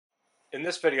In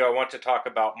this video, I want to talk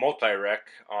about MultiRec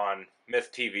on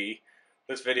MythTV.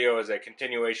 This video is a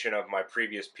continuation of my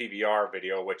previous PVR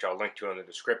video, which I'll link to in the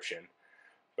description.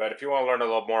 But if you want to learn a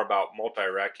little more about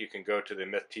MultiRec, you can go to the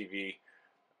MythTV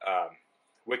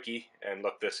wiki and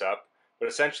look this up. But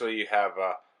essentially, you have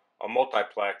a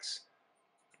multiplex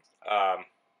of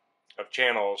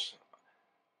channels.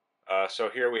 So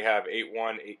here we have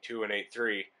 8.1, 8.2, and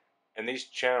 8.3, and these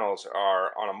channels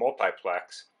are on a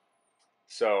multiplex.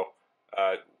 So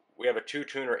we have a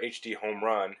 2-tuner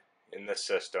HDHomeRun in this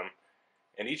system,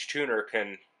 and each tuner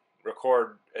can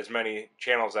record as many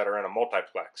channels that are in a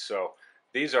multiplex. So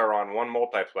these are on one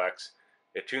multiplex.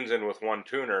 It tunes in with one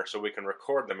tuner so we can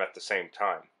record them at the same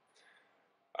time.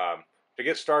 To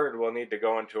get started, we'll need to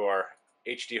go into our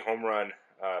HDHomeRun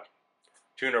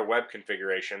tuner web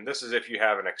configuration. This is if you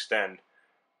have an extend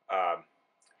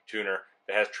tuner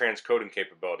that has transcoding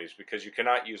capabilities, because you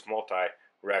cannot use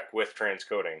MultiRec with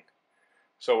transcoding.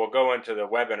 So we'll go into the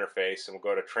web interface and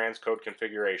we'll go to transcode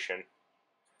configuration,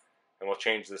 and we'll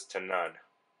change this to none,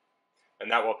 and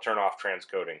that will turn off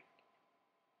transcoding.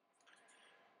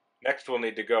 Next, we'll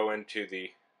need to go into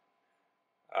the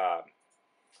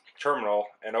terminal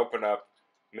and open up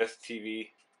MythTV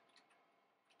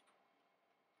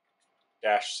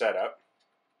setup.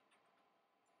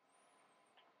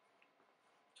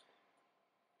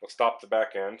 We'll stop the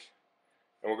back end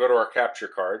and we'll go to our capture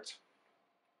cards,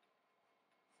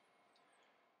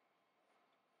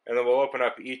 and then we'll open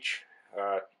up each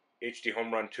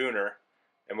HDHomeRun tuner,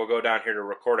 and we'll go down here to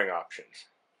recording options.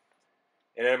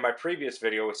 And in my previous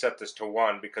video we set this to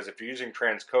 1, because if you're using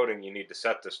transcoding you need to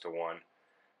set this to 1.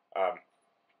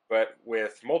 But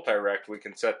with MultiRec we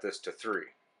can set this to 3,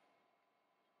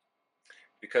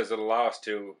 because it'll allow us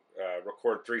to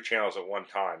record 3 channels at one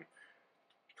time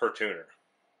per tuner.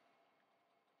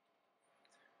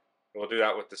 We'll do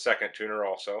that with the second tuner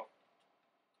also.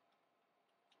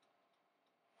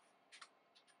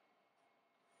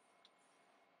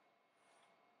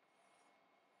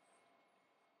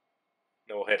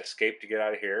 Then we'll hit escape to get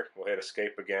out of here. We'll hit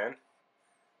escape again.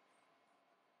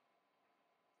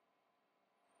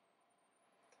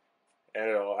 And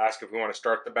it'll ask if we want to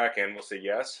start the back end. We'll say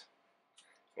yes.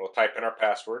 We'll type in our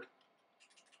password.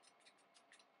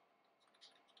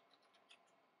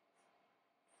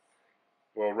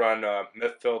 We'll run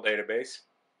MythFill database.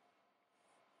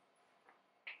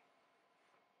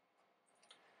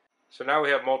 So now we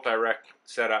have MultiRec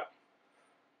set up.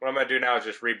 What I'm going to do now is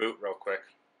just reboot real quick.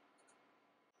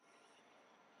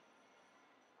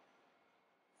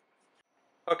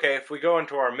 Okay, if we go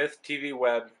into our MythTV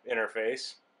web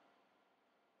interface,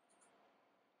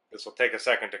 this will take a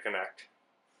second to connect.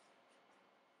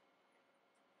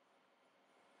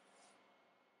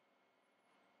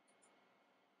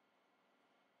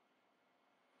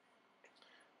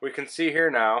 We can see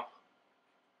here now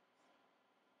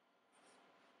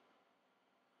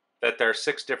that there are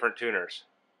 6 different tuners.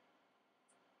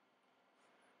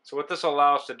 So what this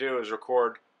allows us to do is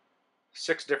record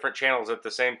 6 different channels at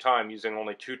the same time using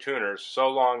only 2 tuners, so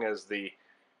long as the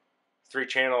 3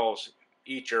 channels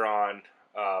each are on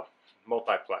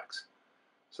multiplex.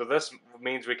 So this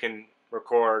means we can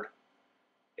record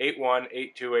 8.1,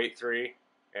 8.2, 8.3,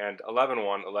 and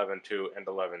 11.1, 11.2, and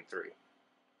 11.3.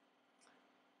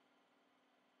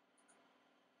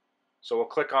 So we'll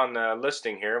click on the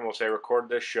listing here and we'll say record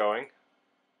this showing.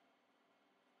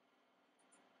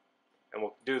 And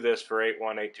we'll do this for 8.1,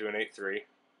 8.2, and 8.3.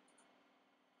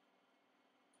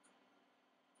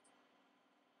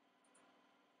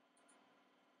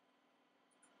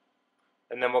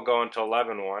 And then we'll go into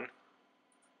 11.1.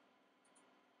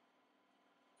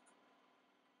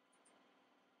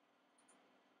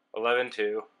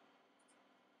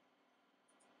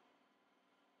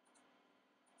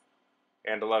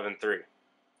 And 11.3.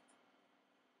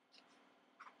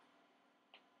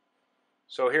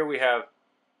 So here we have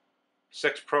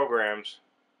 6 programs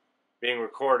being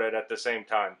recorded at the same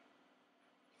time.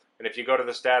 And if you go to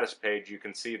the status page, you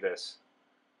can see this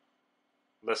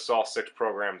lists all 6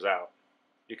 programs out.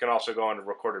 You can also go into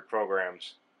recorded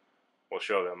programs. We'll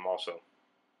show them also.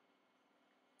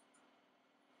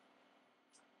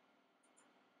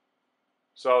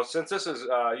 So since this is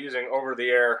using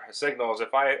over-the-air signals,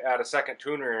 if I add a second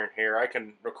tuner in here, I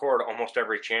can record almost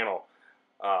every channel.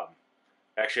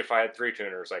 Actually, if I had 3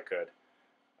 tuners, I could.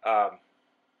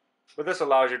 But this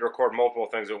allows you to record multiple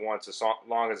things at once, as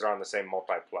long as they're on the same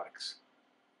multiplex.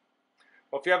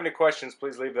 Well, if you have any questions,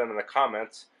 please leave them in the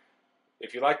comments.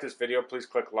 If you like this video, please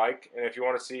click like, and if you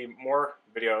want to see more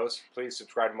videos, please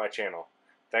subscribe to my channel.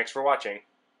 Thanks for watching.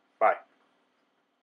 Bye.